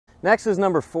Next is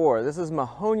number 4. This is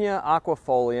Mahonia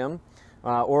Aquafolium.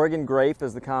 Oregon grape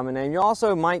is the common name. You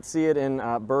also might see it in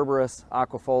Berberis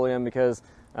aquifolium because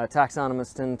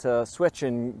taxonomists tend to switch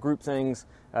and group things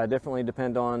differently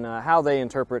depend on how they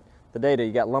interpret the data.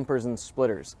 You got lumpers and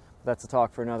splitters. That's a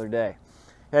talk for another day.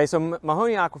 Okay, so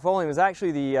Mahonia Aquafolium is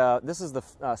actually this is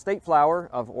the state flower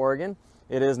of Oregon.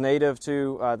 It is native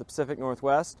to the Pacific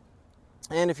Northwest,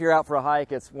 and if you're out for a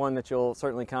hike, it's one that you'll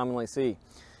certainly commonly see.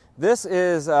 This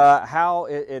is how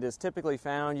it is typically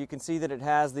found. You can see that it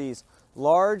has these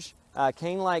large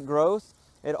cane-like growth.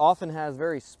 It often has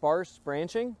very sparse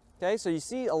branching. Okay, so you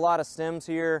see a lot of stems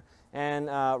here and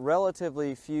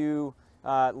relatively few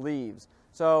leaves.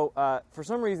 So for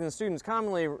some reason, students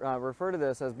commonly refer to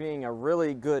this as being a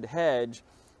really good hedge,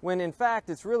 when in fact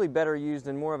it's really better used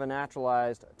in more of a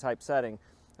naturalized type setting.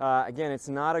 Again, it's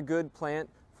not a good plant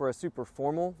for a super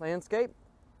formal landscape.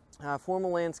 Formal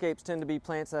landscapes tend to be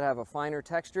plants that have a finer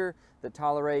texture, that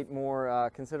tolerate more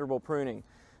considerable pruning.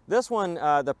 This one,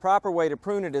 the proper way to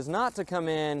prune it is not to come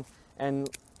in and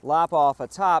lop off a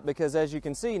top, because as you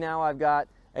can see now I've got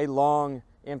a long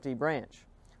empty branch.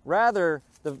 Rather,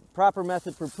 the proper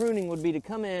method for pruning would be to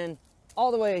come in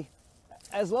all the way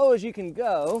as low as you can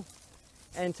go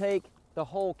and take the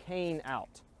whole cane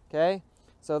out. Okay,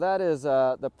 so that is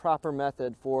the proper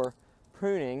method for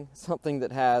pruning something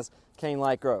that has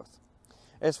cane-like growth.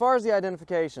 As far as the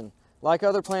identification, like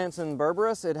other plants in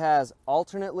Berberis, it has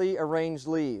alternately arranged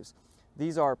leaves.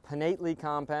 These are pinnately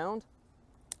compound,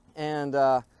 and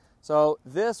so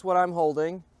this, what I'm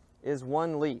holding, is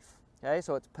one leaf. Okay,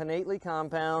 so it's pinnately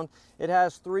compound. It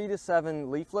has 3 to 7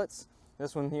 leaflets.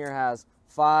 This one here has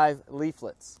 5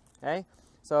 leaflets. Okay,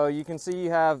 so you can see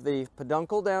you have the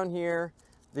peduncle down here.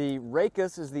 The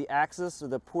rachis is the axis, or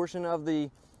the portion of the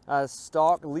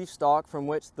leaf stalk from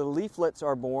which the leaflets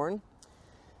are born.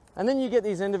 And then you get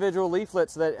these individual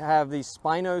leaflets that have these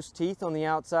spinose teeth on the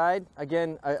outside.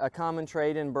 Again, a common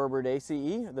trait in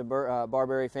Berberidaceae, the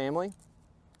barberry family.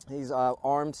 These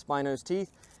armed spinose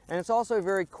teeth. And it's also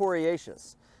very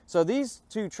coriaceous. So these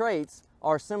two traits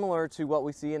are similar to what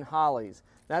we see in hollies.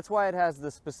 That's why it has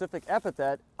the specific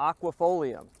epithet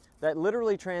aquifolium that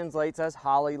literally translates as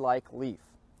holly-like leaf.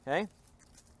 Okay?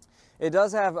 It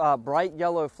does have bright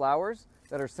yellow flowers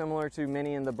that are similar to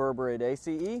many in the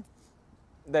Berberidaceae.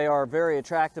 They are very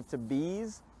attractive to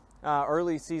bees,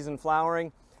 early season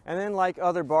flowering. And then, like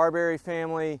other barberry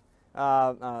family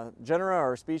genera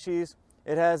or species,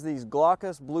 it has these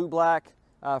glaucous blue-black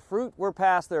fruit. We're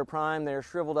past their prime. They're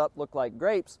shriveled up, look like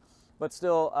grapes, but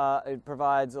still it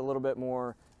provides a little bit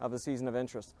more of a season of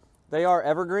interest. They are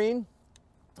evergreen,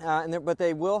 but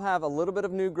they will have a little bit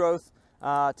of new growth,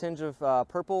 tinge of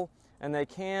purple, and they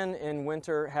can in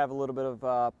winter have a little bit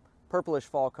of purplish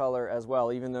fall color as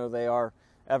well, even though they are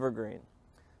evergreen.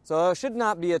 So it should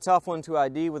not be a tough one to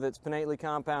ID with its pinnately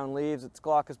compound leaves, its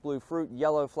glaucous blue fruit,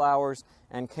 yellow flowers,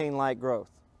 and cane-like growth.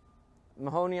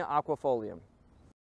 Mahonia Aquafolium.